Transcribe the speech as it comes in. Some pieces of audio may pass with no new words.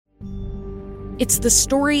It's the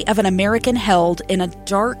story of an American held in a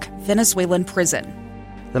dark Venezuelan prison.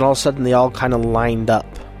 Then all of a sudden, they all kind of lined up.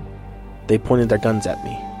 They pointed their guns at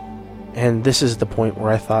me. And this is the point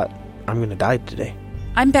where I thought, I'm going to die today.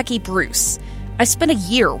 I'm Becky Bruce. I spent a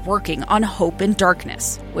year working on Hope in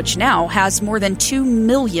Darkness, which now has more than 2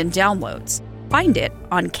 million downloads. Find it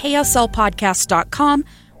on kslpodcast.com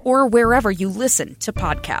or wherever you listen to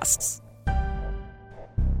podcasts.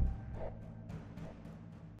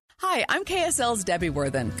 Hi, I'm KSL's Debbie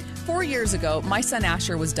Worthen. 4 years ago, my son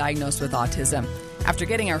Asher was diagnosed with autism. After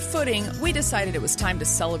getting our footing, we decided it was time to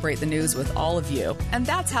celebrate the news with all of you. And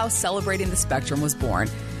that's how Celebrating the Spectrum was born.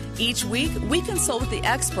 Each week, we consult with the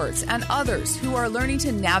experts and others who are learning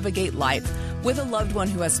to navigate life with a loved one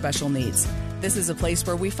who has special needs. This is a place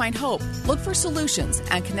where we find hope, look for solutions,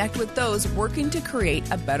 and connect with those working to create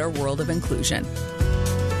a better world of inclusion.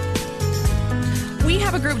 We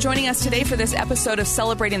have a group joining us today for this episode of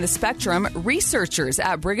Celebrating the Spectrum. Researchers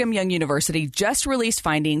at Brigham Young University just released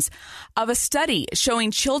findings of a study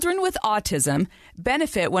showing children with autism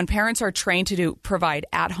benefit when parents are trained to provide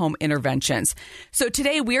at-home interventions. So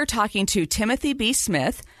today we are talking to Timothy B.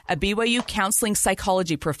 Smith, a BYU counseling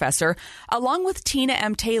psychology professor, along with Tina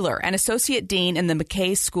M. Taylor, an associate dean in the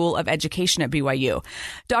McKay School of Education at BYU.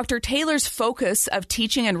 Dr. Taylor's focus of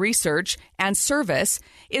teaching and research and service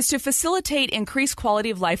is to facilitate increased quality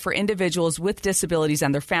of life for individuals with disabilities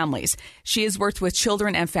and their families. She has worked with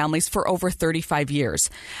children and families for over 35 years.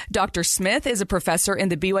 Dr. Smith is a professor in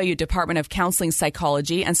the BYU Department of Counseling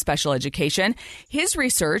Psychology and Special Education. His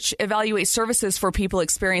research evaluates services for people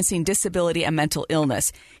experiencing disability and mental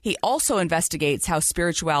illness. He also investigates how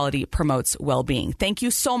spirituality promotes well-being. Thank you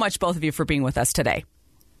so much, both of you, for being with us today.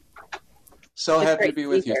 So happy to be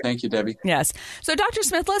with you. Thank you, Debbie. Yes. So, Dr.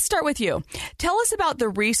 Smith, let's start with you. Tell us about the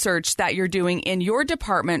research that you're doing in your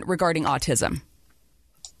department regarding autism.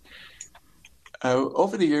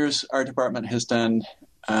 Over the years, our department has done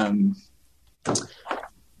a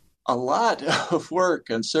lot of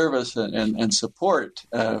work and service and support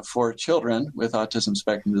for children with autism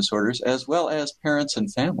spectrum disorders, as well as parents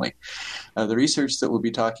and family. The research that we'll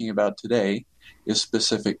be talking about today is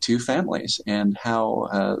specific to families and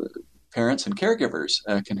how parents and caregivers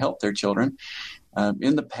can help their children.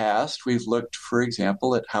 In the past, we've looked, for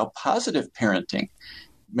example, at how positive parenting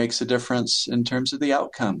makes a difference in terms of the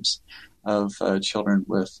outcomes of children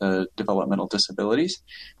with developmental disabilities.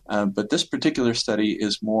 But this particular study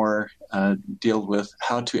is more deal with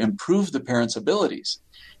how to improve the parents' abilities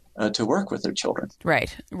to work with their children.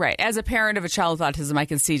 Right. As a parent of a child with autism, I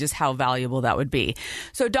can see just how valuable that would be.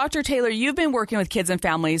 So, Dr. Taylor, you've been working with kids and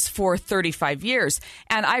families for 35 years,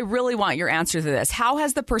 and I really want your answer to this. How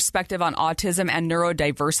has the perspective on autism and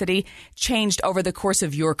neurodiversity changed over the course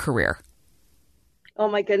of your career? Oh,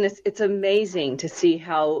 my goodness. It's amazing to see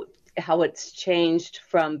how it's changed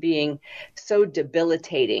from being so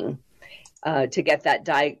debilitating to get that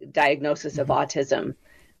diagnosis of autism.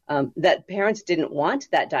 That parents didn't want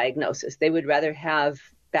that diagnosis. They would rather have,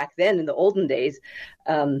 back then in the olden days,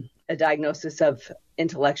 a diagnosis of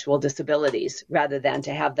intellectual disabilities rather than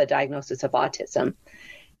to have the diagnosis of autism.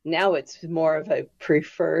 Now it's more of a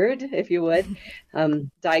preferred, if you would,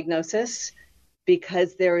 diagnosis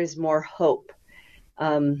because there is more hope.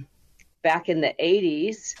 Back in the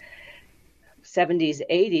 80s, 70s,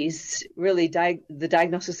 80s, really the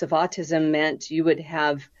diagnosis of autism meant you would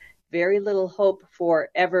have very little hope for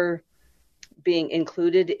ever being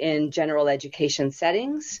included in general education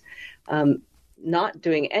settings, not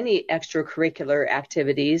doing any extracurricular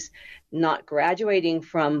activities, not graduating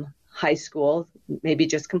from high school, maybe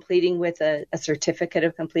just completing with a certificate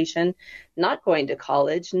of completion, not going to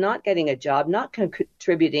college, not getting a job, not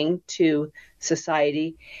contributing to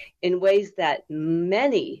society in ways that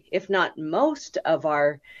many, if not most, of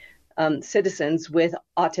our citizens with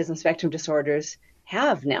autism spectrum disorders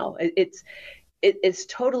have now. It's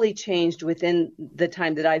totally changed within the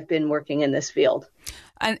time that I've been working in this field.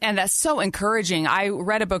 And that's so encouraging. I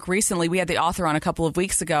read a book recently. We had the author on a couple of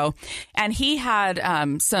weeks ago, and he had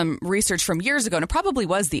some research from years ago, and it probably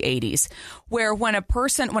was the 80s, where when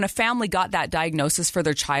a family got that diagnosis for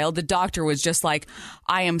their child, the doctor was just like,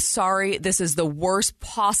 I am sorry, this is the worst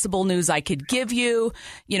possible news I could give you.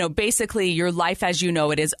 You know, basically your life as you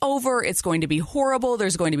know it is over. It's going to be horrible.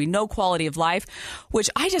 There's going to be no quality of life, which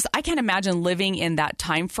I can't imagine living in that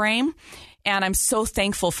time frame. And I'm so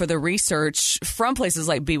thankful for the research from places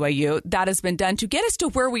like BYU that has been done to get us to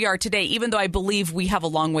where we are today. Even though I believe we have a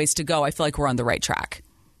long ways to go, I feel like we're on the right track.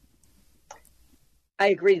 I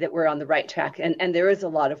agree that we're on the right track. And there is a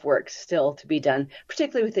lot of work still to be done,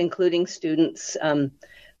 particularly with including students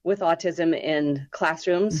with autism in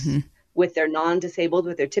classrooms. with their non-disabled,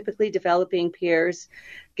 with their typically developing peers,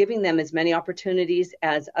 giving them as many opportunities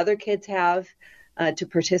as other kids have to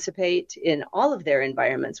participate in all of their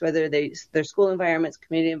environments, whether they're school environments,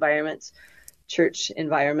 community environments, church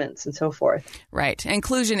environments, and so forth. Right.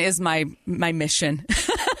 Inclusion is my mission.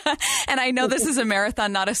 And I know this is a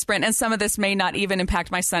marathon, not a sprint. And some of this may not even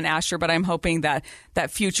impact my son, Asher, but I'm hoping that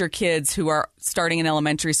future kids who are starting in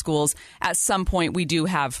elementary schools, at some point we do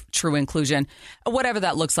have true inclusion, whatever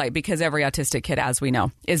that looks like, because every autistic kid, as we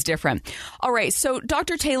know, is different. All right. So,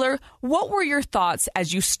 Dr. Taylor, what were your thoughts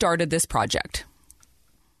as you started this project?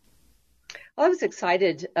 Well, I was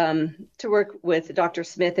excited to work with Dr.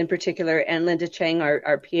 Smith in particular and Linda Chang,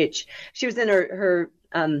 our PhD. She was in her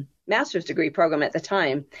master's degree program at the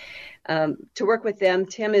time. To work with them,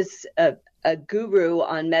 Tim is a guru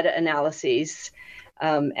on meta-analyses,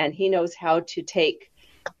 and he knows how to take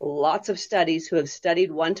lots of studies who have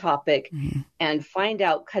studied one topic and find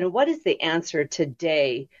out kind of what is the answer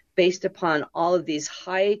today based upon all of these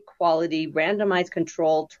high-quality randomized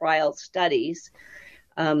controlled trial studies.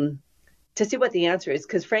 To see what the answer is,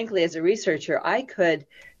 because frankly, as a researcher, I could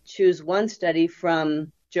choose one study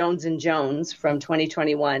from Jones and Jones from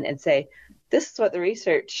 2021 and say, this is what the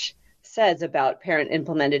research says about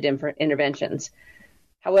parent-implemented interventions.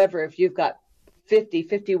 However, if you've got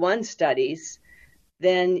 51 studies,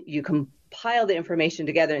 then you compile the information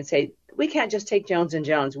together and say, we can't just take Jones and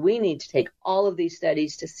Jones. We need to take all of these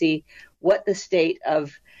studies to see what the state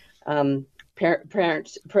of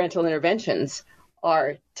parental interventions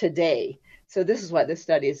are today. So this is what this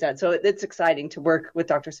study has done. So it's exciting to work with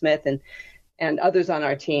Dr. Smith and others on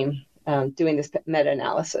our team doing this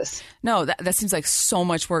meta-analysis. No, that seems like so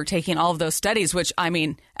much work, taking all of those studies, which, I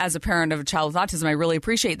mean, as a parent of a child with autism, I really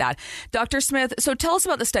appreciate that. Dr. Smith, so tell us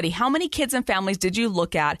about the study. How many kids and families did you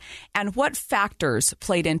look at, and what factors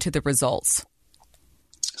played into the results?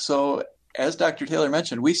 So, as Dr. Taylor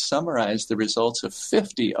mentioned, we summarized the results of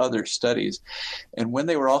 50 other studies. And when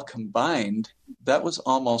they were all combined, that was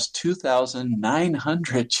almost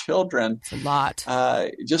 2,900 children. That's a lot.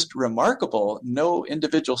 Just remarkable. No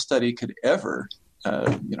individual study could ever,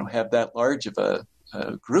 have that large of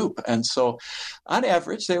a group. And so on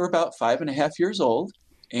average, they were about 5.5 years old.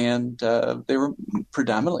 And they were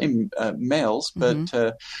predominantly males,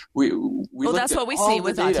 but we well, that's what we see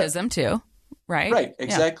with autism too. Right,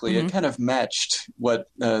 exactly. Yeah. It kind of matched what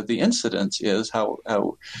the incidence is, how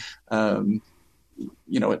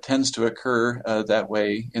it tends to occur that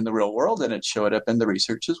way in the real world, and it showed up in the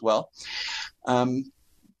research as well.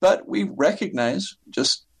 But we recognize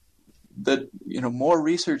just that more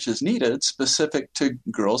research is needed specific to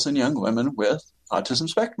girls and young women with autism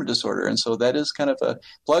spectrum disorder, and so that is kind of a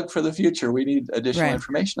plug for the future. We need additional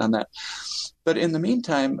information on that. But in the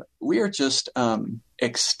meantime, we are just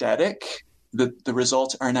ecstatic that the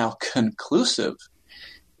results are now conclusive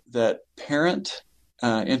that parent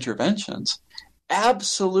interventions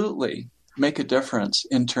absolutely make a difference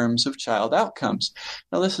in terms of child outcomes.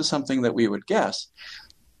 Now, this is something that we would guess,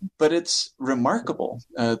 but it's remarkable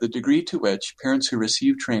the degree to which parents who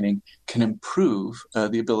receive training can improve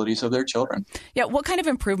the abilities of their children. Yeah, what kind of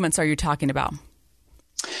improvements are you talking about?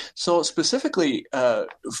 So specifically,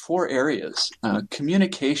 4 areas: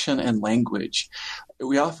 communication and language.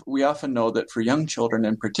 We often know that for young children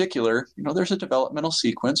in particular, there's a developmental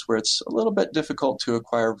sequence where it's a little bit difficult to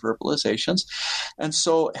acquire verbalizations. And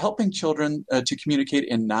so helping children to communicate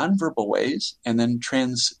in nonverbal ways and then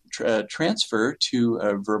transfer to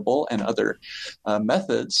verbal and other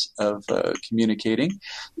methods of communicating,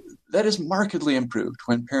 that is markedly improved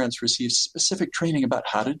when parents receive specific training about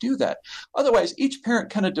how to do that. Otherwise, each parent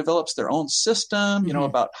kind of develops their own system,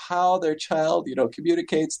 about how their child,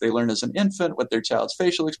 communicates. They learn as an infant what their child's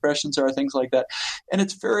facial expressions are, things like that. And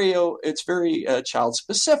it's very child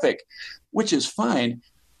specific, which is fine,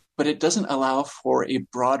 but it doesn't allow for a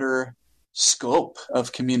broader scope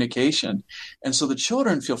of communication. And so the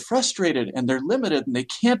children feel frustrated and they're limited and they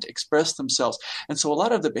can't express themselves. And so a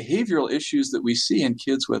lot of the behavioral issues that we see in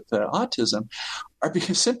kids with autism are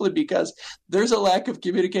simply because there's a lack of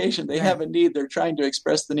communication. They have a need. They're trying to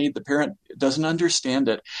express the need. The parent doesn't understand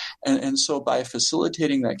it. And so by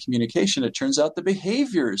facilitating that communication, it turns out the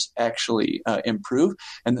behaviors actually improve.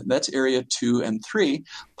 And that's area 2 and 3.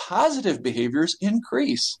 Positive behaviors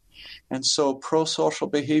increase. And so pro-social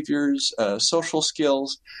behaviors, social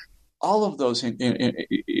skills, all of those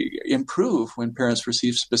improve when parents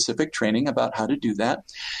receive specific training about how to do that.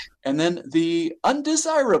 And then the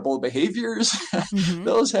undesirable behaviors,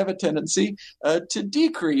 those have a tendency to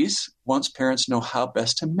decrease once parents know how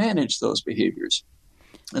best to manage those behaviors.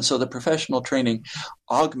 And so the professional training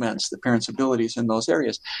augments the parent's abilities in those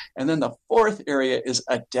areas. And then the fourth area is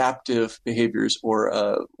adaptive behaviors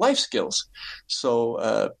or life skills.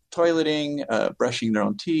 So toileting, brushing their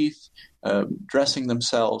own teeth, dressing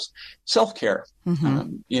themselves, self-care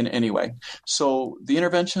in any way. So the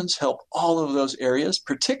interventions help all of those areas,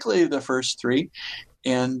 particularly the first three.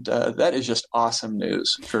 And that is just awesome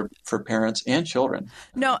news for parents and children.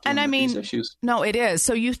 No, and I mean, no, it is.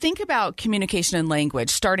 So you think about communication and language,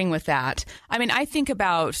 starting with that. I mean, I think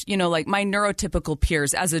about, like my neurotypical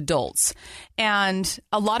peers as adults. And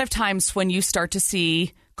a lot of times when you start to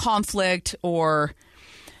see conflict or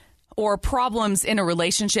problems in a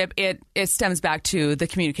relationship, it stems back to the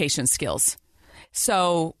communication skills.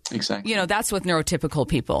 So, exactly. That's with neurotypical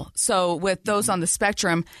people. So with those on the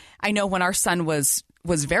spectrum, I know when our son was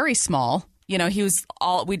very small, he was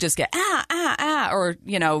we just get, or,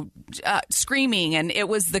 screaming. And it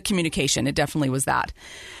was the communication. It definitely was that.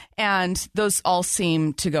 And those all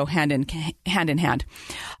seem to go hand in hand.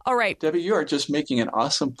 All right. Debbie, you are just making an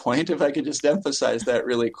awesome point, if I could just emphasize that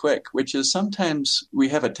really quick, which is sometimes we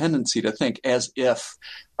have a tendency to think as if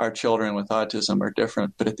our children with autism are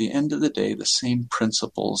different. But at the end of the day, the same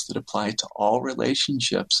principles that apply to all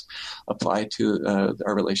relationships apply to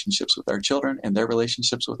our relationships with our children and their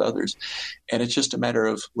relationships with others. And it's just a matter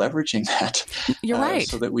of leveraging that. You're right.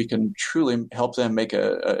 So that we can truly help them make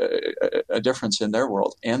a difference in their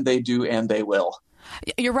world. And they do, and they will.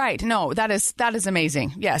 You're right. No, that is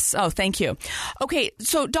amazing. Yes. Oh, thank you. Okay.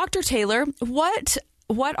 So Dr. Taylor, what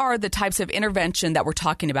are the types of intervention that we're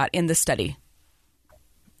talking about in the study?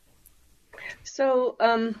 So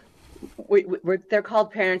they're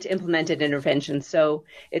called parent-implemented interventions. So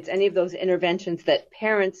it's any of those interventions that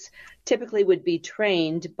parents typically would be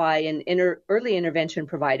trained by an early intervention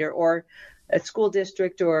provider or a school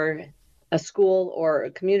district or a school or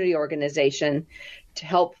a community organization to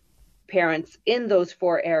help parents in those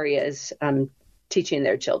four areas teaching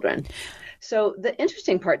their children. So the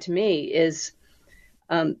interesting part to me is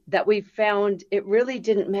that we found it really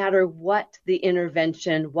didn't matter what the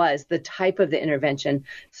intervention was, the type of the intervention.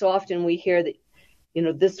 So often we hear that,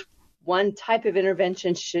 this one type of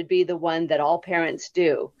intervention should be the one that all parents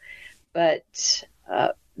do. But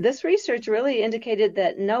this research really indicated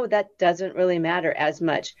that, no, that doesn't really matter as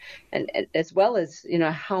much. And as well as,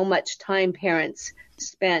 how much time parents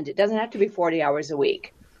spend. It doesn't have to be 40 hours a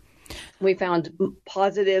week. We found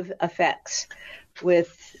positive effects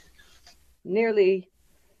with nearly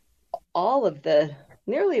all of the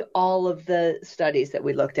studies that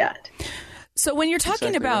we looked at. So when you're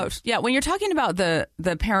talking about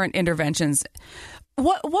the parent interventions,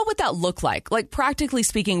 what would that look like? Like practically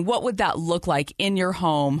speaking, what would that look like in your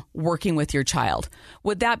home working with your child?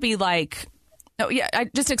 Would that be like?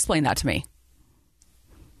 Just explain that to me.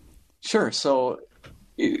 Sure. So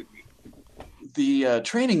the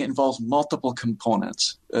training involves multiple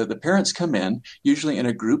components. The parents come in, usually in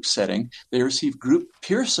a group setting. They receive group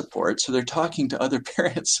peer support, so they're talking to other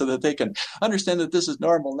parents so that they can understand that this is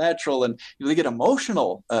normal, natural, and they get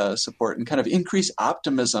emotional support and kind of increase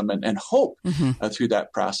optimism and hope through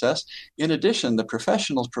that process. In addition, the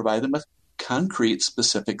professionals provide them with concrete,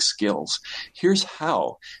 specific skills. Here's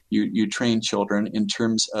how you train children in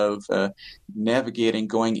terms of navigating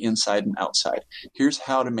going inside and outside. Here's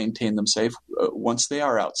how to maintain them safe once they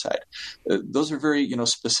are outside. Those are very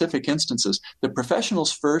specific instances. The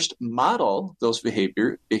professionals first model those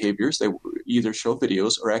behaviors. They either show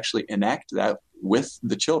videos or actually enact that with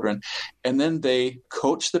the children, and then they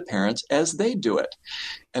coach the parents as they do it.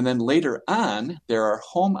 And then later on, there are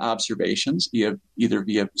home observations, either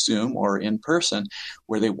via Zoom or in person,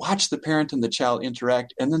 where they watch the parent and the child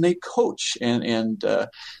interact, and then they coach and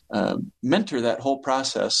mentor that whole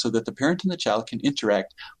process so that the parent and the child can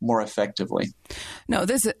interact more effectively. No,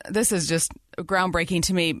 this is just groundbreaking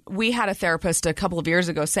to me. We had a therapist a couple of years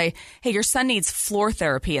ago say, hey, your son needs floor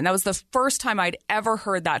therapy. And that was the first time I'd ever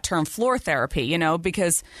heard that term, floor therapy,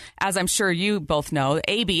 because as I'm sure you both know,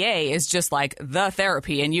 ABA is just like the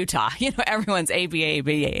therapy in Utah. Everyone's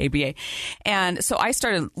ABA. And so I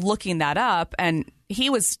started looking that up, and he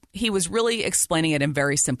was really explaining it in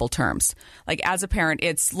very simple terms. Like as a parent,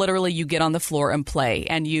 it's literally you get on the floor and play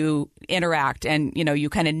and you interact and, you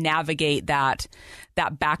kind of navigate that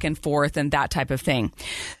back and forth and that type of thing.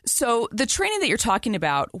 So the training that you're talking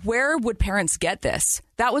about, where would parents get this?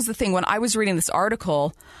 That was the thing. When I was reading this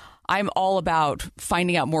article, I'm all about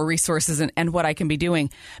finding out more resources and what I can be doing,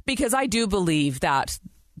 because I do believe that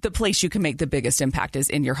the place you can make the biggest impact is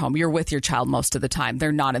in your home. You're with your child most of the time.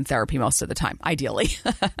 They're not in therapy most of the time, ideally.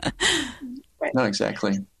 Right. No,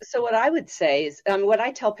 exactly. So what I would say is, what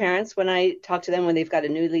I tell parents when I talk to them when they've got a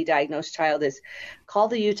newly diagnosed child is call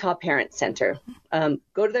the Utah Parent Center.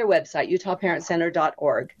 Go to their website,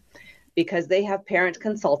 utahparentcenter.org, because they have parent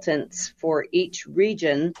consultants for each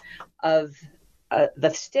region of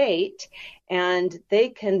the state, and they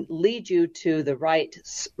can lead you to the right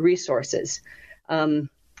resources.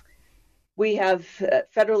 We have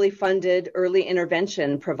federally funded early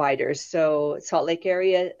intervention providers. So Salt Lake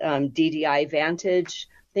area, DDI Vantage.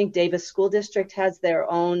 I think Davis School District has their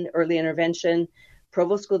own early intervention.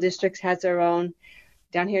 Provo School District has their own.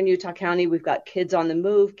 Down here in Utah County, we've got Kids on the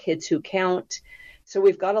Move, Kids Who Count. So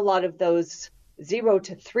we've got a lot of those 0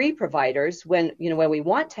 to 3 providers when we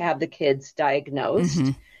want to have the kids diagnosed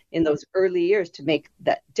in those early years to make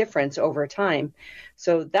that difference over time.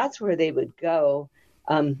 So that's where they would go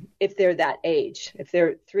if they're that age. If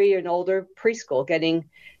they're 3 and older, preschool, getting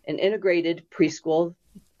an integrated preschool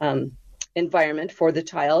environment for the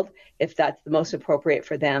child, if that's the most appropriate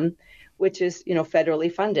for them, which is, federally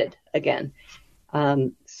funded again.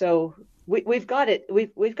 So we've got it.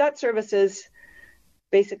 We've got services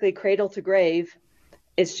basically cradle to grave.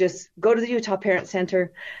 It's just go to the Utah Parent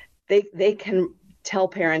Center. They can tell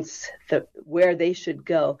parents where they should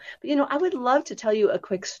go. But, I would love to tell you a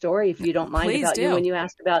quick story, if you don't mind. Please about do. You when you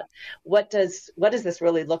asked about what does this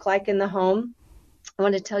really look like in the home. I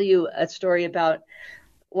want to tell you a story about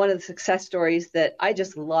one of the success stories that I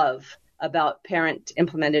just love about parent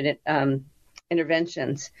implemented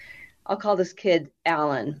interventions. I'll call this kid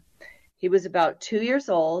Alan. He was about 2 years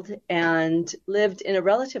old and lived in a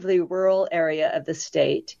relatively rural area of the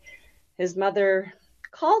state. His mother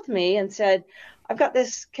called me and said, I've got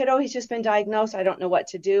this kiddo, he's just been diagnosed. I don't know what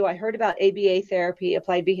to do. I heard about ABA therapy,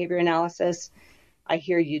 applied behavior analysis. I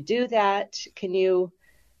hear you do that. Can you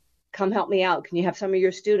come help me out? Can you have some of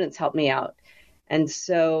your students help me out? And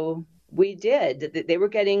so we did. They were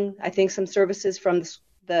getting, I think, some services from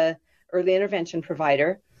the early intervention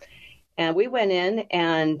provider. And we went in,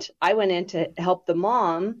 and I went in to help the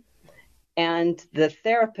mom and the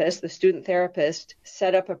therapist, the student therapist,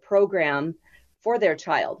 set up a program for their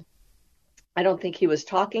child. I don't think he was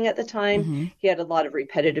talking at the time. He had a lot of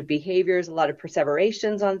repetitive behaviors, a lot of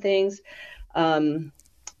perseverations on things,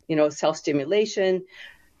 self-stimulation,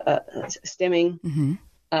 stimming,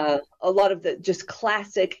 a lot of the just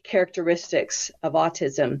classic characteristics of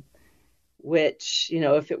autism, which,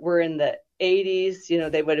 if it were in the 80s,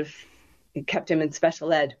 they would have kept him in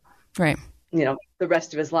special ed, right? The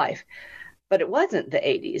rest of his life. But it wasn't the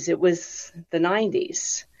 80s. It was the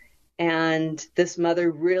 90s. And this mother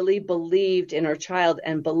really believed in her child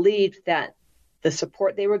and believed that the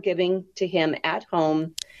support they were giving to him at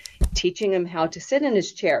home, teaching him how to sit in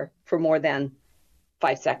his chair for more than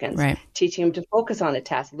 5 seconds, right, teaching him to focus on a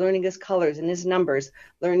task, learning his colors and his numbers,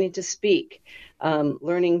 learning to speak,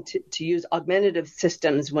 learning to use augmentative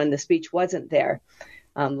systems when the speech wasn't there,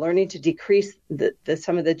 learning to decrease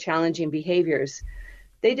some of the challenging behaviors.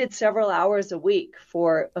 They did several hours a week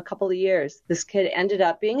for a couple of years. This kid ended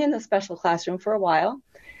up being in the special classroom for a while,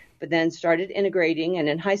 but then started integrating. And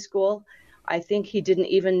in high school, I think he didn't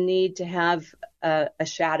even need to have a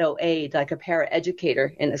shadow aide, like a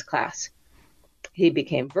paraeducator in his class. He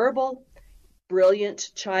became verbal,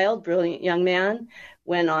 brilliant child, brilliant young man,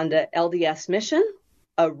 went on to LDS mission,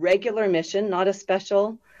 a regular mission, not a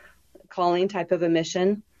special calling type of a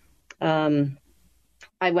mission.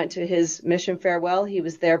 I went to his mission farewell. He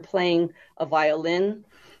was there playing a violin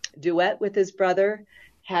duet with his brother,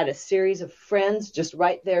 had a series of friends just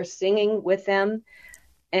right there singing with them.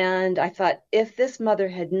 And I thought, if this mother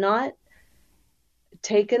had not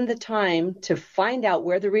taken the time to find out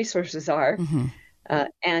where the resources are,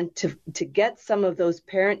 and to get some of those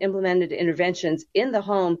parent-implemented interventions in the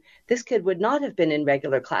home, this kid would not have been in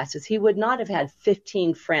regular classes. He would not have had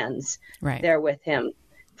 15 friends there with him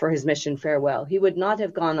for his mission farewell. He would not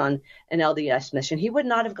have gone on an LDS mission. He would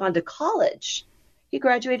not have gone to college. He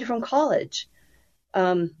graduated from college.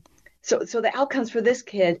 So the outcomes for this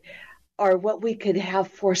kid are what we could have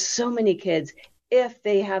for so many kids if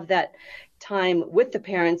they have that time with the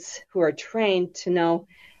parents who are trained to know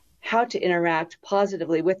how to interact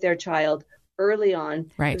positively with their child early on.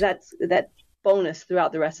 Right. That's bonus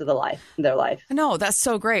throughout the rest of their life. No, that's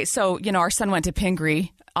so great. So, our son went to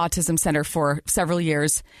Pingree Autism Center for several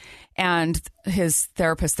years. And his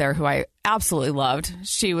therapist there, who I absolutely loved,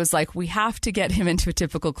 she was like, we have to get him into a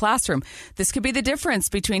typical classroom. This could be the difference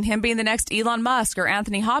between him being the next Elon Musk or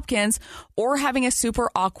Anthony Hopkins or having a super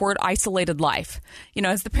awkward, isolated life. You know,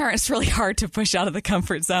 as the parent, it's really hard to push out of the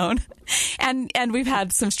comfort zone. And we've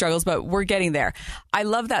had some struggles, but we're getting there. I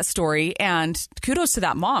love that story. And kudos to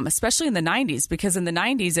that mom, especially in the 90s, because in the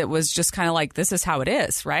 90s, it was just kind of like, this is how it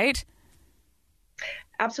is, right?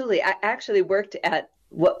 Absolutely. I actually worked at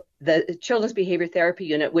the Children's Behavior Therapy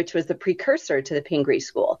Unit, which was the precursor to the Pingree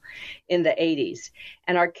School in the 80s.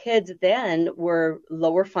 And our kids then were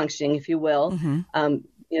lower functioning, if you will. Mm-hmm.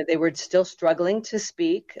 They were still struggling to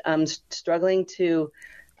speak, struggling to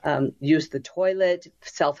use the toilet,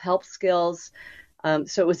 self-help skills.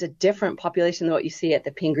 So it was a different population than what you see at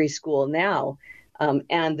the Pingree School now.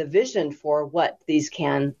 And the vision for what these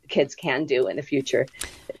kids can do in the future,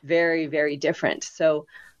 very, very different. So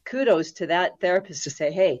kudos to that therapist to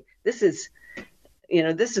say, hey, this is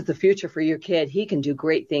the future for your kid. He can do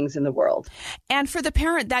great things in the world. And for the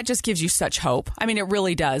parent, that just gives you such hope. I mean, it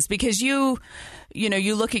really does, because you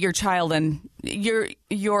look at your child and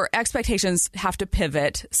your expectations have to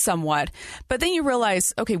pivot somewhat. But then you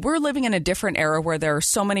realize, okay, we're living in a different era where there are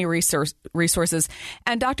so many resources.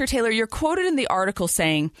 And Dr. Taylor, you're quoted in the article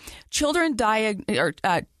saying children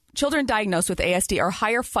diagnosed with ASD are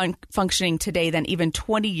higher functioning today than even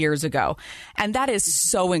 20 years ago. And that is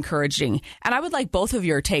so encouraging. And I would like both of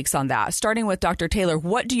your takes on that. Starting with Dr. Taylor,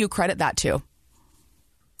 what do you credit that to?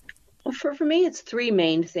 Well, for me, it's three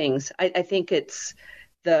main things. I think it's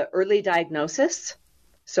the early diagnosis,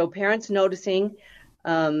 so parents noticing.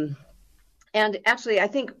 And actually, I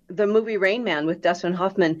think the movie Rain Man with Dustin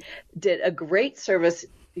Hoffman did a great service,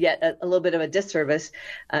 yet a little bit of a disservice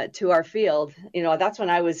to our field. That's when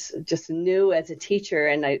I was just new as a teacher,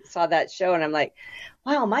 and I saw that show, and I'm like,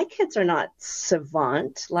 wow, my kids are not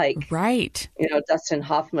savant like right. Dustin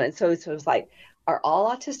Hoffman. So it was like, are all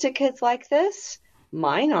autistic kids like this?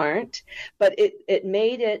 Mine aren't. But it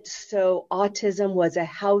made it so autism was a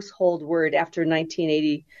household word after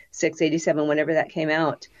 1986, 87, whenever that came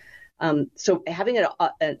out. So having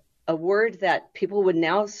a word that people would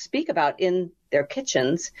now speak about in their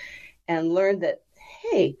kitchens and learn that,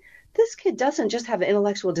 hey, this kid doesn't just have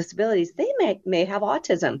intellectual disabilities, they may have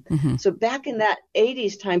autism. Mm-hmm. So back in that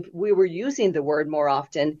 80s time, we were using the word more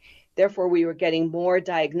often. Therefore, we were getting more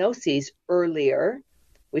diagnoses earlier.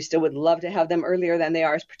 We still would love to have them earlier than they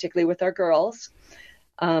are, particularly with our girls.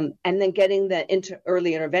 And then getting the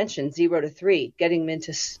early intervention, 0 to 3, getting them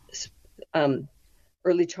into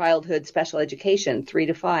early childhood special education, 3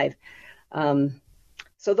 to 5.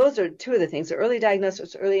 So those are two of the things, the early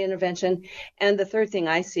diagnosis, early intervention. And the third thing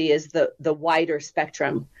I see is the wider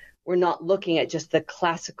spectrum. We're not looking at just the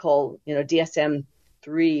classical,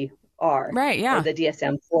 DSM-3 right, yeah, or the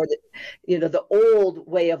DSM-4. The old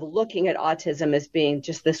way of looking at autism as being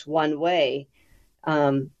just this one way.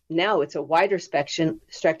 Now it's a wider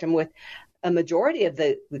spectrum with a majority of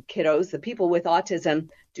the kiddos, the people with autism,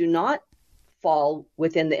 do not fall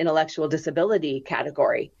within the intellectual disability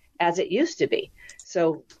category as it used to be.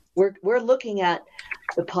 So we're looking at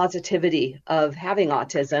the positivity of having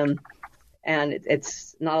autism, and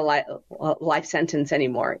it's not a life sentence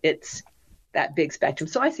anymore. It's that big spectrum.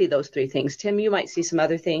 So I see those three things. Tim, you might see some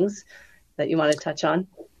other things that you want to touch on.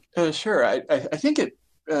 Sure. I think it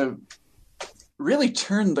really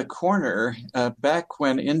turned the corner back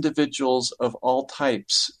when individuals of all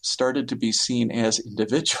types started to be seen as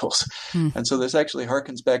individuals. And so this actually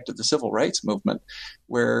harkens back to the civil rights movement,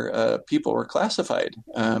 where people were classified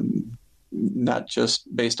not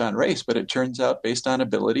just based on race, but it turns out based on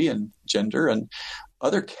ability and gender and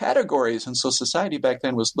other categories. And so society back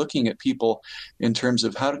then was looking at people in terms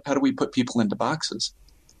of how do we put people into boxes.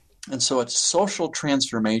 And so a social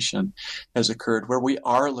transformation has occurred where we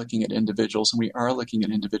are looking at individuals and we are looking at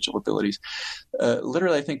individual abilities.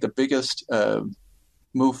 Literally, I think the biggest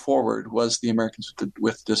move forward was the Americans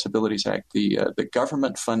with Disabilities Act, the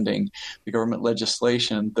government funding, the government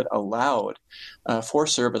legislation that allowed for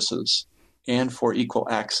services and for equal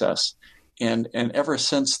access. And ever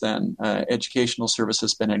since then, educational service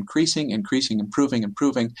has been increasing,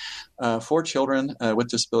 improving for children with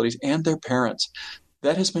disabilities and their parents.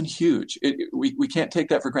 That has been huge. We can't take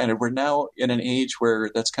that for granted. We're now in an age where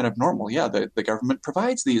that's kind of normal. Yeah, the government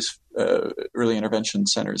provides these early intervention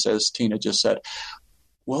centers, as Tina just said.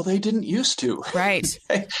 Well, they didn't used to. Right.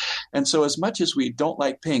 And so as much as we don't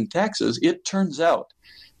like paying taxes, it turns out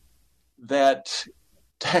that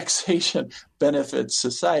taxation benefits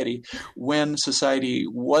society when society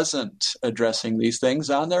wasn't addressing these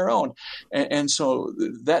things on their own. And so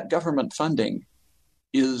that government funding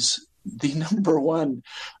is the number one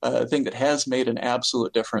thing that has made an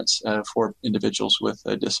absolute difference for individuals with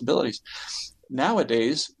disabilities.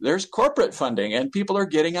 Nowadays, there's corporate funding, and people are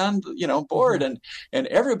getting on, board, and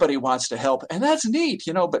everybody wants to help, and that's neat,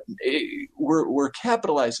 But we're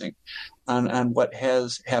capitalizing on what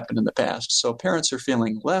has happened in the past. So parents are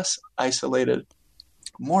feeling less isolated,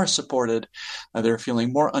 more supported. They're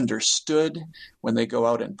feeling more understood when they go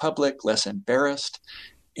out in public, less embarrassed,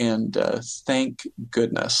 and thank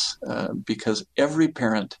goodness, because every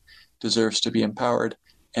parent deserves to be empowered,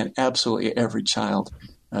 and absolutely every child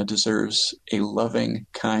deserves a loving,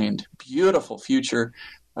 kind, beautiful future,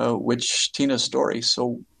 which Tina's story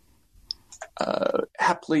so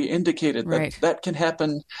aptly indicated that that can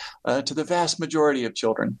happen to the vast majority of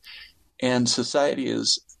children. And society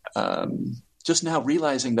is just now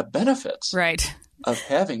realizing the benefits of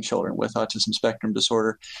having children with autism spectrum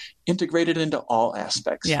disorder integrated into all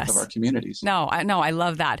aspects of our communities. No, I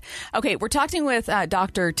love that. Okay, we're talking with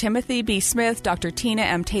Dr. Timothy B. Smith, Dr. Tina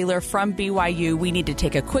M. Taylor from BYU. We need to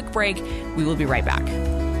take a quick break. We will be right back.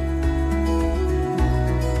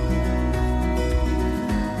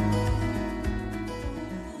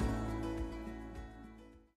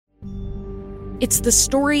 It's the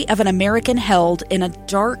story of an American held in a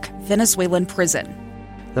dark Venezuelan prison.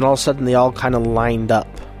 Then all of a sudden they all kind of lined up.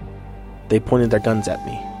 They pointed their guns at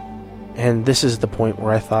me. And this is the point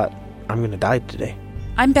where I thought, I'm going to die today.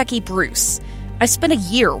 I'm Becky Bruce. I spent a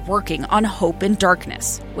year working on Hope in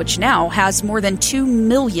Darkness, which now has more than 2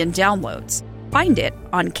 million downloads. Find it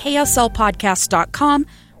on kslpodcast.com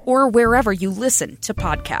or wherever you listen to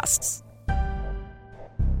podcasts.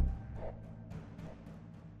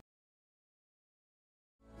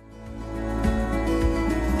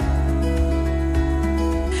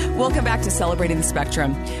 Welcome back to Celebrating the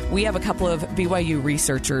Spectrum. We have a couple of BYU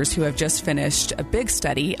researchers who have just finished a big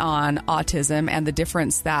study on autism and the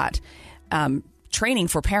difference that training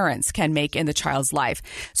for parents can make in the child's life.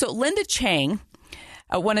 So Linda Chang,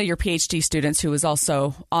 one of your PhD students who was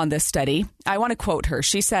also on this study, I want to quote her.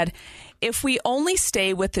 She said, "If we only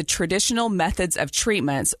stay with the traditional methods of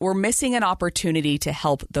treatments, we're missing an opportunity to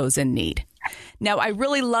help those in need." Now, I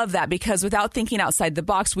really love that because without thinking outside the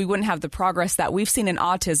box, we wouldn't have the progress that we've seen in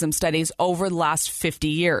autism studies over the last 50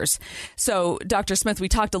 years. So, Dr. Smith, we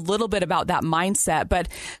talked a little bit about that mindset, but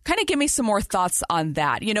kind of give me some more thoughts on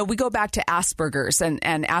that. We go back to Asperger's and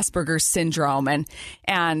Asperger's syndrome.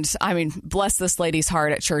 And I mean, bless this lady's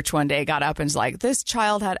heart at church one day, got up and was like, this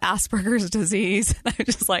child had Asperger's disease. And I'm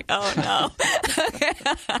just like, oh, no.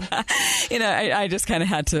 I just kind of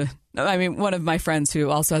had to. I mean, one of my friends who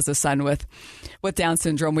also has a son with Down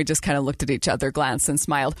syndrome, we just kind of looked at each other, glanced, and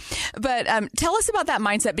smiled. But tell us about that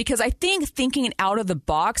mindset, because I think thinking out of the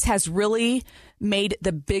box has really made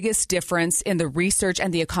the biggest difference in the research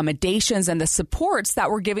and the accommodations and the supports that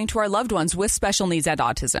we're giving to our loved ones with special needs and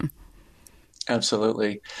autism.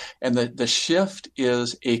 Absolutely. And the shift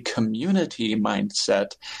is a community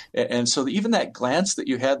mindset. And so even that glance that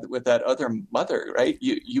you had with that other mother, right?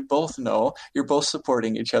 You both know, you're both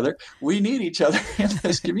supporting each other. We need each other in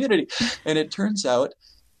this community. And it turns out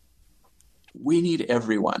we need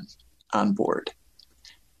everyone on board.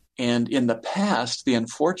 And in the past, the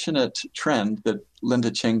unfortunate trend that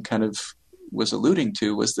Linda Cheng kind of was alluding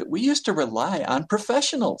to was that we used to rely on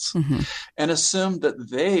professionals and assume that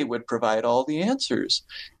they would provide all the answers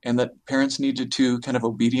and that parents needed to kind of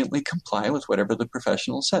obediently comply with whatever the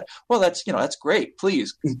professional said. Well, that's great.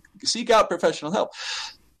 Please seek out professional help.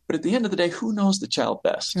 But at the end of the day, who knows the child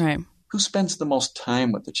best? Right. Who spends the most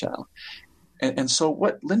time with the child? And so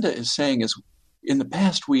what Linda is saying is, in the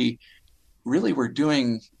past, we really were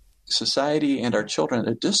doing society and our children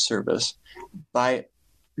a disservice by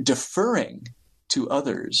deferring to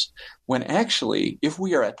others, when actually, if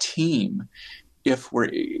we are a team, if we're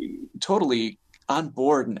totally on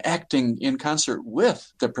board and acting in concert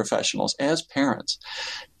with the professionals as parents,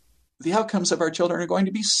 the outcomes of our children are going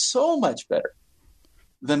to be so much better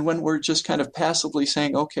than when we're just kind of passively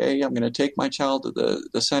saying, okay, I'm going to take my child to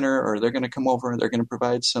the center, or they're going to come over and they're going to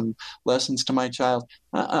provide some lessons to my child.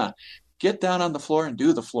 Get down on the floor and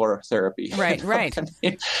do the floor therapy. Right. I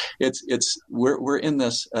mean, we're in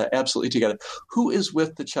this absolutely together. Who is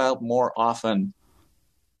with the child more often?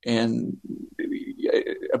 And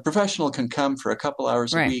a professional can come for a couple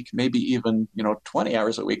hours a week, maybe even 20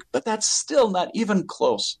 hours a week, but that's still not even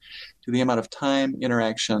close to the amount of time,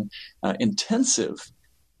 interaction, intensive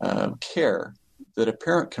care that a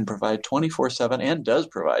parent can provide 24/7 and does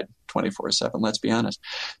provide 24/7, let's be honest.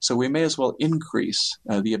 So we may as well increase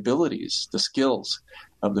the abilities, the skills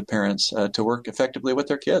of the parents to work effectively with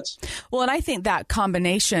their kids. Well, and I think that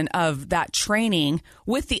combination of that training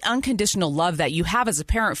with the unconditional love that you have as a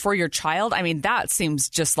parent for your child, I mean, that seems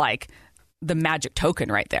just like the magic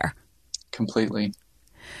token right there. Completely.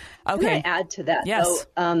 Okay. Can I add to that? Yes.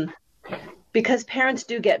 So, because parents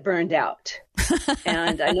do get burned out.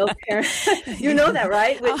 And I know parents, you know that,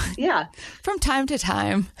 right? Yeah. From time to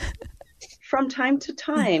time. From time to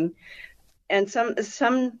time. And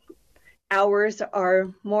some hours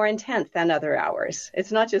are more intense than other hours.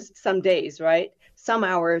 It's not just some days, right? Some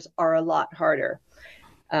hours are a lot harder.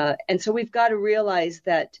 And so we've got to realize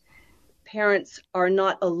that parents are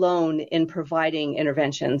not alone in providing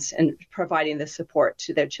interventions and providing the support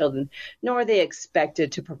to their children, nor are they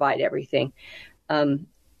expected to provide everything.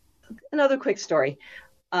 Another quick story.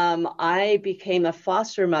 I became a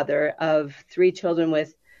foster mother of 3 children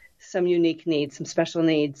with some unique needs, some special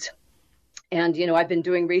needs. And, I've been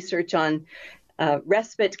doing research on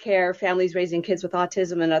respite care, families raising kids with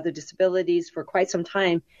autism and other disabilities for quite some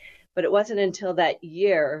time. But it wasn't until that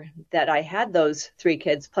year that I had those 3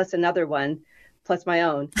 kids, plus another one, plus my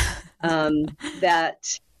own,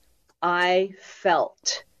 that I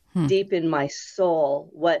felt deep in my soul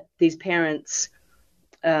what these parents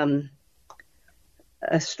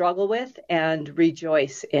struggle with and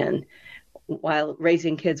rejoice in while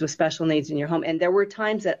raising kids with special needs in your home. And there were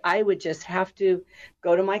times that I would just have to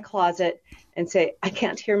go to my closet and say, I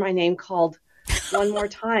can't hear my name called one more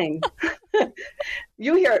time.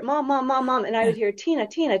 You hear it, Mom, Mom, Mom, Mom. And I would hear Tina,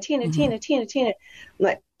 Tina, Tina, mm-hmm. Tina, Tina, Tina. I'm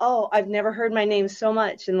like, oh, I've never heard my name so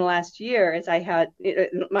much in the last year as I had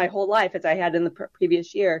my whole life as I had in the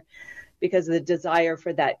previous year, because of the desire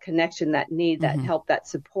for that connection, that need, that help, that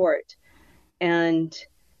support. And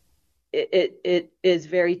it is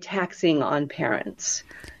very taxing on parents.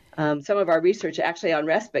 Some of our research actually on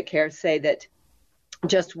respite care say that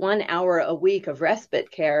just 1 hour a week of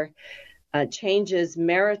respite care changes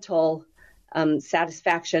marital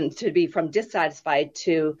satisfaction to be from dissatisfied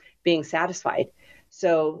to being satisfied.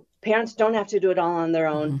 So parents don't have to do it all on their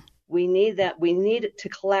own. Mm-hmm. We need that. We need to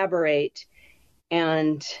collaborate.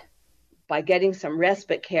 And by getting some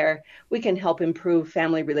respite care, we can help improve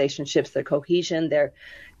family relationships, their cohesion, their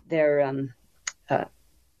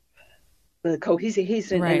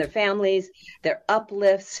cohesion in their families, their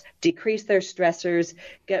uplifts, decrease their stressors,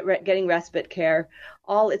 getting respite care.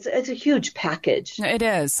 It's a huge package. It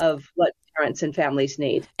is of what parents and families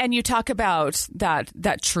need. And you talk about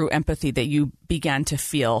that true empathy that you began to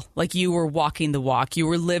feel, like you were walking the walk, you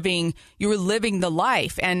were living the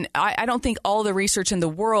life. And I don't think all the research in the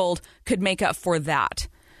world could make up for that.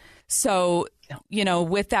 So,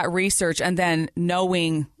 with that research and then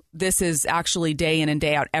knowing this is actually day in and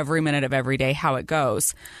day out, every minute of every day, how it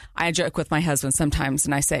goes. I joke with my husband sometimes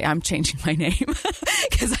and I say, I'm changing my name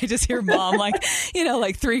because I just hear Mom like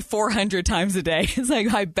 300-400 times a day. It's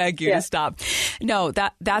like, I beg you to stop. No,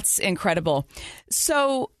 that's incredible.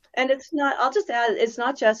 So, and it's not, I'll just add, it's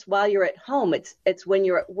not just while you're at home. It's when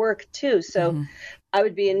you're at work too. So I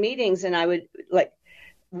would be in meetings and I would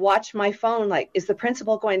watch my phone. Like, is the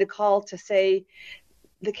principal going to call to say,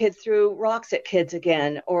 the kid threw rocks at kids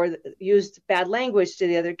again, or used bad language to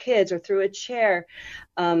the other kids, or threw a chair?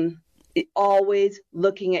 Always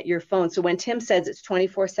looking at your phone. So when Tim says it's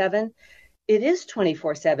 24/7, it is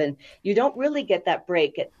 24/7. You don't really get that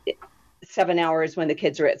break at 7 hours when the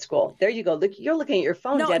kids are at school. There you go. Look, you're looking at your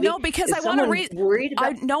phone, Debbie. No, because I want to read.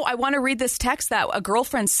 I want to read this text that a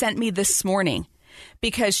girlfriend sent me this morning,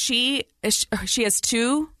 because she has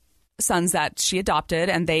 2 sons that she adopted,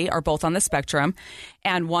 and they are both on the spectrum,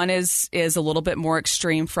 and one is a little bit more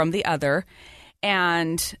extreme from the other,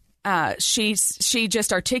 and she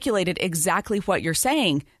just articulated exactly what you're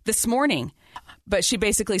saying this morning. But she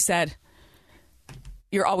basically said,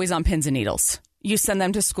 you're always on pins and needles. You send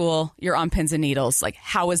them to school, you're on pins and needles. Like,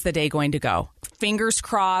 how is the day going to go? Fingers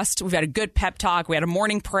crossed. We've had a good pep talk. We had a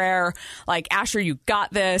morning prayer. Like, Asher, you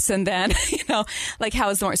got this. And then, how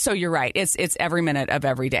is the morning? So you're right. It's every minute of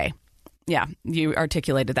every day. Yeah, you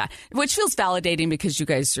articulated that, which feels validating because you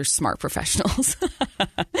guys are smart professionals.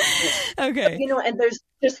 Okay. And there's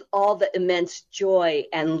just all the immense joy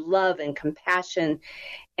and love and compassion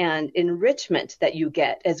and enrichment that you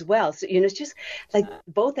get as well. So, it's just like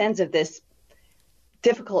both ends of this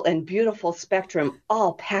difficult and beautiful spectrum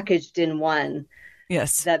all packaged in one.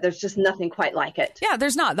 Yes. That there's just nothing quite like it. Yeah,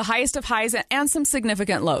 there's not. The highest of highs and some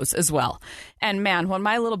significant lows as well. And man, when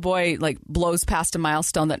my little boy blows past a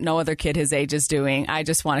milestone that no other kid his age is doing, I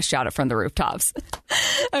just want to shout it from the rooftops.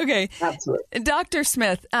 Okay. Absolutely. Dr.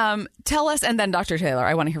 Smith, tell us, and then Dr. Taylor,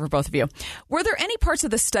 I want to hear from both of you. Were there any parts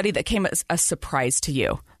of the study that came as a surprise to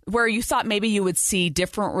you? where you thought maybe you would see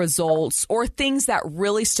different results or things that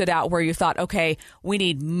really stood out where you thought, okay, we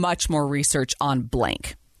need much more research on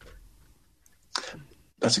blank?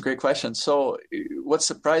 That's a great question. So what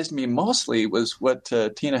surprised me mostly was what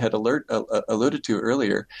Tina had alluded to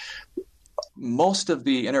earlier. Most of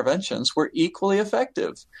the interventions were equally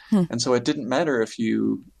effective. And so it didn't matter if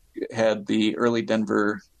you had the early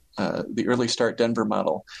Start Denver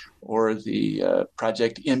model or the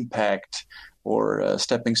Project Impact or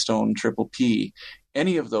Stepping Stone Triple P.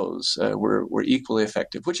 Any of those were equally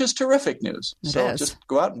effective, which is terrific news. So just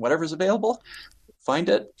go out and whatever's available, find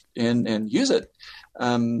it and use it.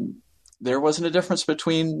 There wasn't a difference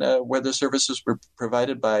between whether services were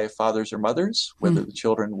provided by fathers or mothers, whether the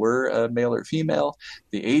children were male or female,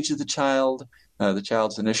 the age of the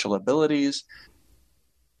child's initial abilities.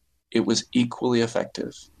 It was equally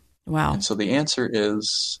effective. Wow. And so the answer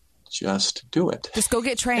is just do it. Just go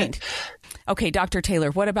get trained. Okay, Dr.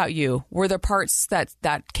 Taylor, what about you? Were there parts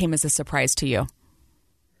that came as a surprise to you?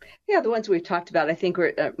 Yeah, the ones we've talked about, I think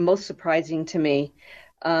were most surprising to me.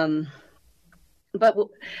 But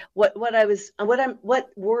what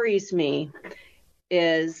worries me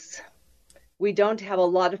is we don't have a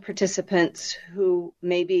lot of participants who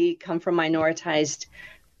maybe come from minoritized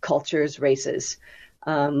cultures, races.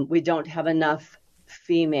 We don't have enough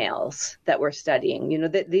females that we're studying.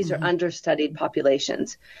 These are understudied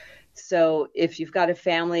populations. So if you've got a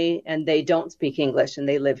family and they don't speak English and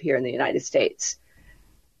they live here in the United States,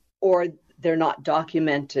 or they're not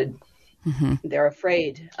documented, they're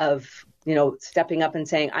afraid of, stepping up and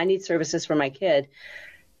saying, I need services for my kid,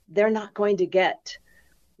 they're not going to get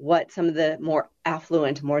what some of the more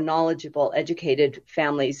affluent, more knowledgeable, educated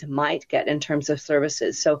families might get in terms of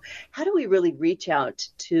services. So how do we really reach out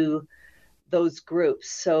to those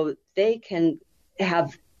groups so they can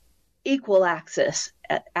have equal access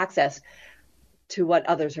to what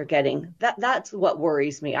others are getting? That's what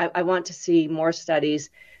worries me. I want to see more studies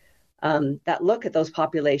that look at those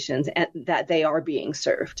populations and that they are being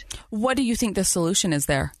served. What do you think the solution is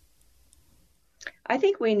there? I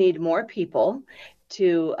think we need more people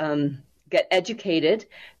to get educated,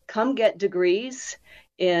 come get degrees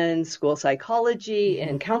in school psychology,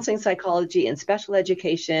 in counseling psychology, in special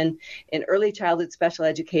education, in early childhood special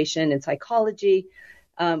education, in psychology.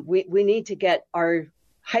 We need to get our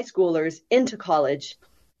high schoolers into college,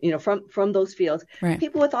 from those fields. Right.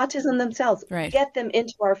 People with autism themselves, get them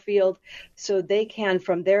into our field so they can,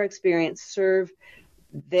 from their experience, serve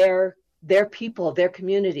their people, their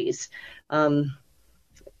communities.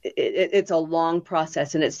 It's a long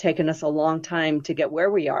process, and it's taken us a long time to get where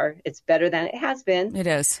we are. It's better than it has been. It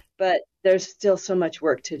is. But there's still so much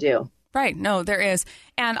work to do. Right. No, there is.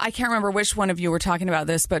 And I can't remember which one of you were talking about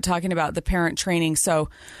this, but talking about the parent training. So,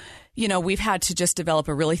 we've had to just develop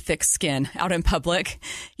a really thick skin out in public,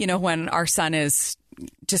 when our son is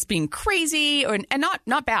just being crazy and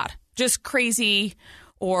not bad, just crazy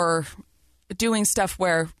or doing stuff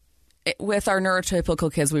where with our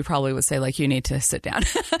neurotypical kids, we probably would say, like, you need to sit down.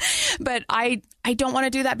 But I don't want to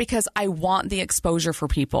do that because I want the exposure for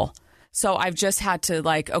people. So I've just had to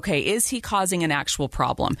okay, is he causing an actual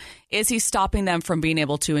problem? Is he stopping them from being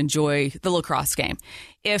able to enjoy the lacrosse game?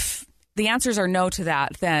 If the answers are no to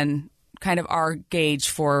that, then kind of our gauge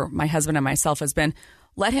for my husband and myself has been,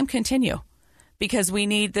 let him continue. Because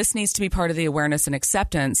this needs to be part of the awareness and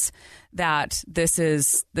acceptance that this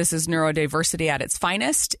is neurodiversity at its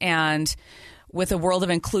finest, and with a world of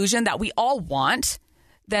inclusion that we all want,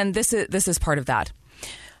 then this is part of that.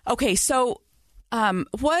 Okay, so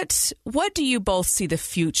what do you both see the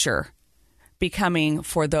future becoming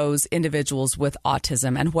for those individuals with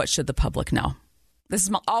autism, and what should the public know? This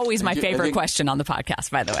is always my favorite question on the podcast,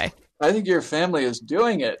 by the way. I think your family is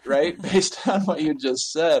doing it, right? Based on what you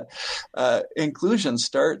just said. Inclusion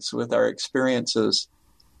starts with our experiences.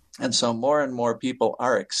 And so more and more people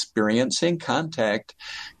are experiencing contact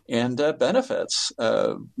and benefits,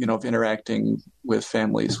 of interacting with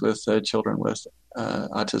families with children with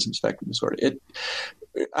autism spectrum disorder.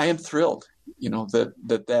 I am thrilled,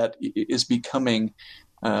 that is becoming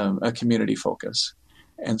a community focus.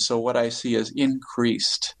 And so what I see is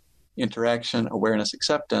increased interaction, awareness,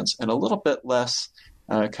 acceptance, and a little bit less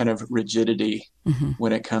kind of rigidity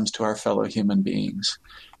when it comes to our fellow human beings.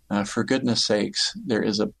 For goodness sakes, there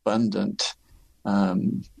is abundant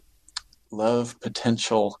love,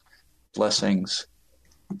 potential, blessings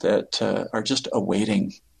that are just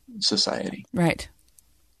awaiting society. Right.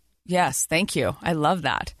 Yes, thank you. I love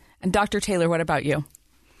that. And Dr. Taylor, what about you?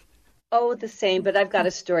 Oh, the same, but I've got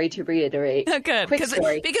a story to reiterate. Good. Quick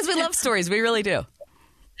story. Because we love stories. We really do.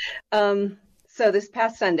 So this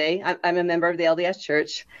past Sunday, I'm a member of the LDS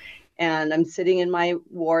Church, and I'm sitting in my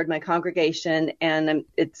ward, my congregation, and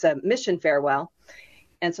it's a mission farewell.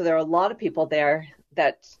 And so there are a lot of people there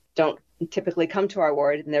that don't typically come to our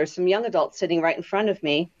ward. And there's some young adults sitting right in front of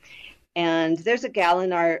me. And there's a gal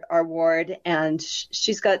in our ward, and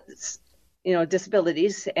she's got,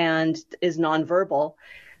 disabilities and is nonverbal,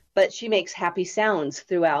 but she makes happy sounds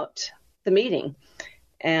throughout the meeting.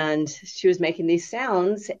 And she was making these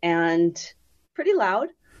sounds and pretty loud.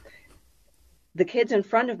 The kids in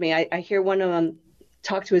front of me, I hear one of them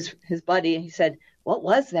talk to his buddy. He said, "What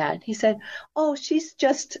was that?" He said, "Oh, she's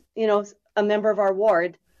just, a member of our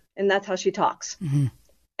ward, and that's how she talks." Mm-hmm.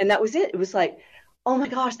 And that was it. It was like, oh my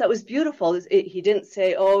gosh, that was beautiful. He didn't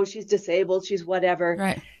say, "Oh, she's disabled, she's whatever."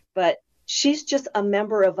 Right. But she's just a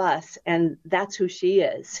member of us, and that's who she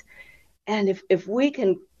is. And if we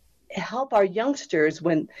can help our youngsters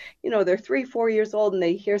when, they're 3-4 years old and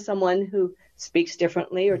they hear someone who speaks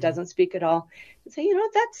differently or doesn't speak at all, and say,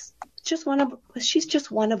 that's just she's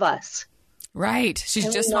just one of us. Right.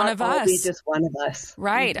 She's just one of us. Be just one of us.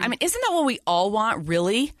 Right. Mm-hmm. I mean, isn't that what we all want,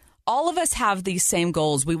 really? All of us have these same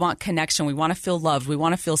goals. We want connection. We want to feel loved. We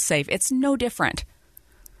want to feel safe. It's no different.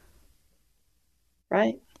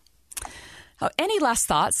 Right. Oh, any last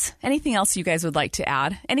thoughts? Anything else you guys would like to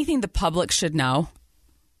add? Anything the public should know?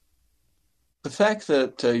 The fact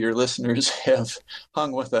that your listeners have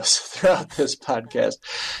hung with us throughout this podcast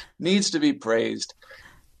needs to be praised.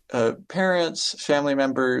 Parents, family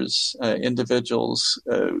members, individuals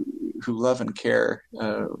who love and care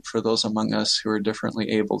for those among us who are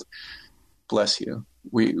differently abled, bless you.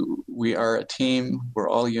 We are a team. We're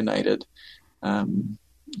all united.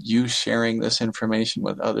 You sharing this information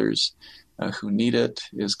with others who need it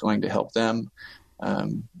is going to help them.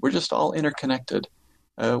 We're just all interconnected.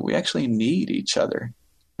 We actually need each other.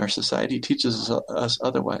 Our society teaches us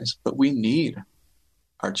otherwise, but we need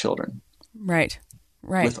our children. Right.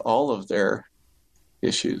 With all of their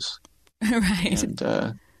issues. Right.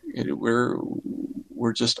 And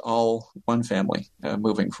we're just all one family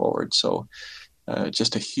moving forward. So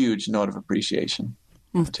just a huge note of appreciation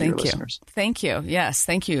to your listeners. Thank you. Yes,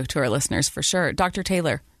 thank you to our listeners for sure. Dr.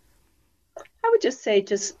 Taylor. I would just say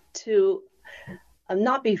to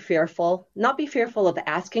not be fearful of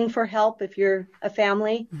asking for help if you're a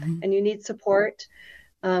family and you need support.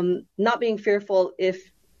 Not being fearful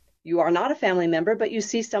if you are not a family member, but you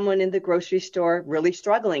see someone in the grocery store really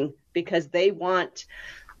struggling because they want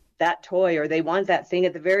that toy or they want that thing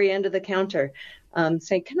at the very end of the counter.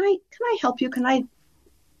 Say, can I help you? Can I,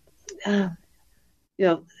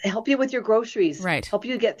 help you with your groceries? Right. Help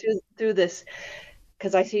you get through this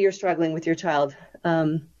because I see you're struggling with your child.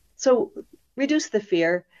 So reduce the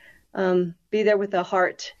fear. Be there with a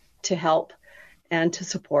heart to help and to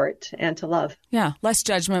support and to love. Yeah. Less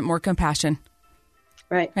judgment, more compassion.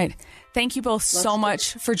 Right. Thank you both so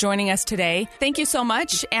much for joining us today. Thank you so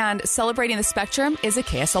much. And Celebrating the Spectrum is a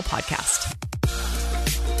KSL podcast.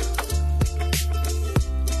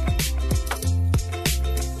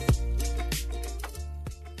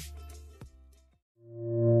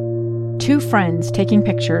 Two friends taking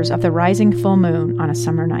pictures of the rising full moon on a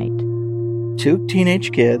summer night. Two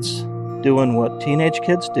teenage kids doing what teenage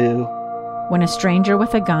kids do. When a stranger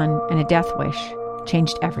with a gun and a death wish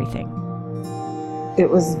changed everything. It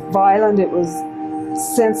was violent, it was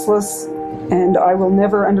senseless, and I will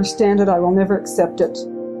never understand it, I will never accept it.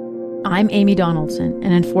 I'm Amy Donaldson,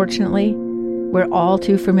 and unfortunately, we're all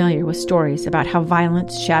too familiar with stories about how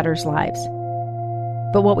violence shatters lives.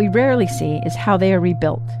 But what we rarely see is how they are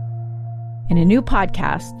rebuilt. In a new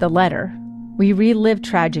podcast, The Letter, we relive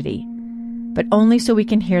tragedy, but only so we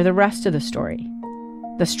can hear the rest of the story.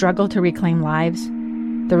 The struggle to reclaim lives,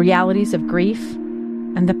 the realities of grief,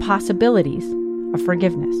 and the possibilities of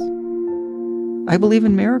forgiveness. I believe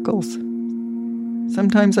in miracles.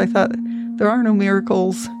 Sometimes I thought, there are no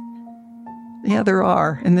miracles. Yeah, there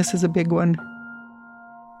are, and this is a big one.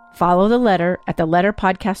 Follow The Letter at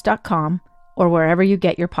theletterpodcast.com or wherever you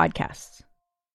get your podcasts.